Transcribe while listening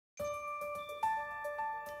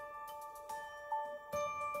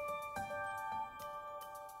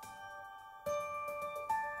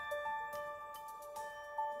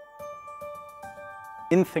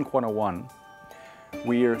In Think 101,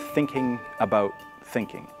 we're thinking about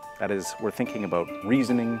thinking. That is, we're thinking about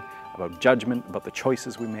reasoning, about judgment, about the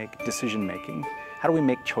choices we make, decision making. How do we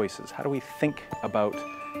make choices? How do we think about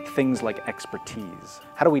things like expertise?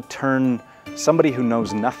 How do we turn somebody who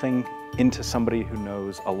knows nothing into somebody who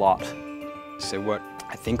knows a lot? So what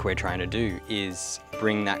I think we're trying to do is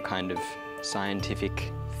bring that kind of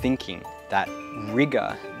scientific thinking, that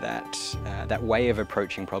rigor, that way of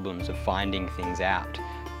approaching problems, of finding things out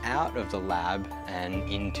of the lab and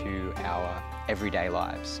into our everyday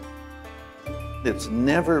lives. It's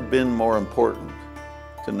never been more important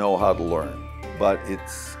to know how to learn, but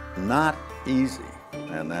it's not easy,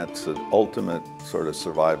 and that's an ultimate sort of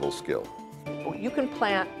survival skill. You can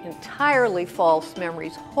plant entirely false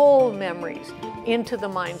memories, whole memories, into the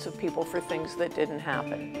minds of people for things that didn't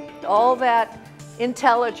happen. All that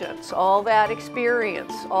intelligence, all that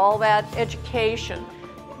experience, all that education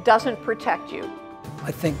doesn't protect you.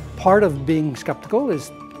 I think part of being skeptical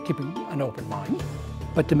is keeping an open mind,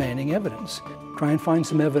 but demanding evidence. Try and find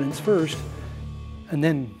some evidence first, and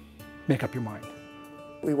then make up your mind.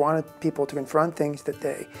 We wanted people to confront things that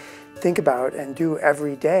they think about and do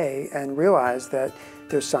every day and realize that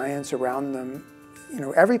there's science around them,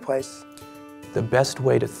 every place. The best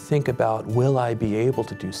way to think about, will I be able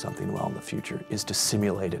to do something well in the future, is to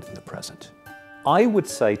simulate it in the present. I would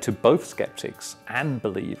say to both skeptics and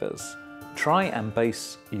believers, try and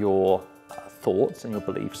base your thoughts and your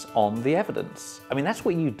beliefs on the evidence. I mean, that's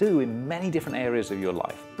what you do in many different areas of your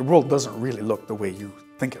life. The world doesn't really look the way you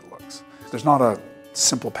think it looks. There's not a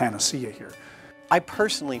simple panacea here. I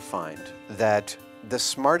personally find that the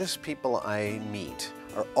smartest people I meet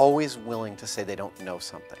are always willing to say they don't know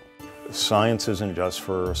something. Science isn't just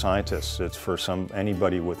for scientists, it's for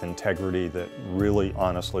anybody with integrity that really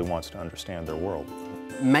honestly wants to understand their world.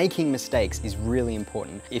 Making mistakes is really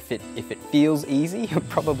important. If it feels easy, you're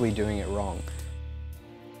probably doing it wrong.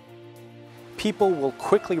 People will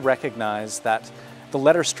quickly recognize that the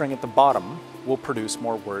letter string at the bottom will produce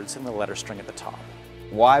more words than the letter string at the top.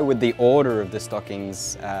 Why would the order of the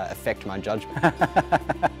stockings affect my judgment?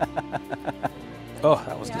 Oh,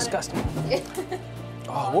 that was disgusting.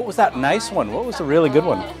 Oh, what was that nice one? What was a really good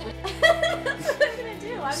one? That's what I'm gonna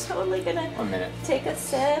do. I'm totally gonna take a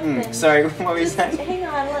sip. And sorry, what were you saying? Hang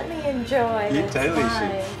on, let me enjoy. You totally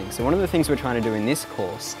should. So one of the things we're trying to do in this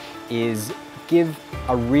course is give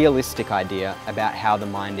a realistic idea about how the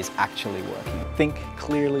mind is actually working. Think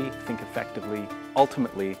clearly, think effectively.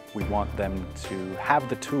 Ultimately, we want them to have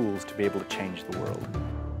the tools to be able to change the world.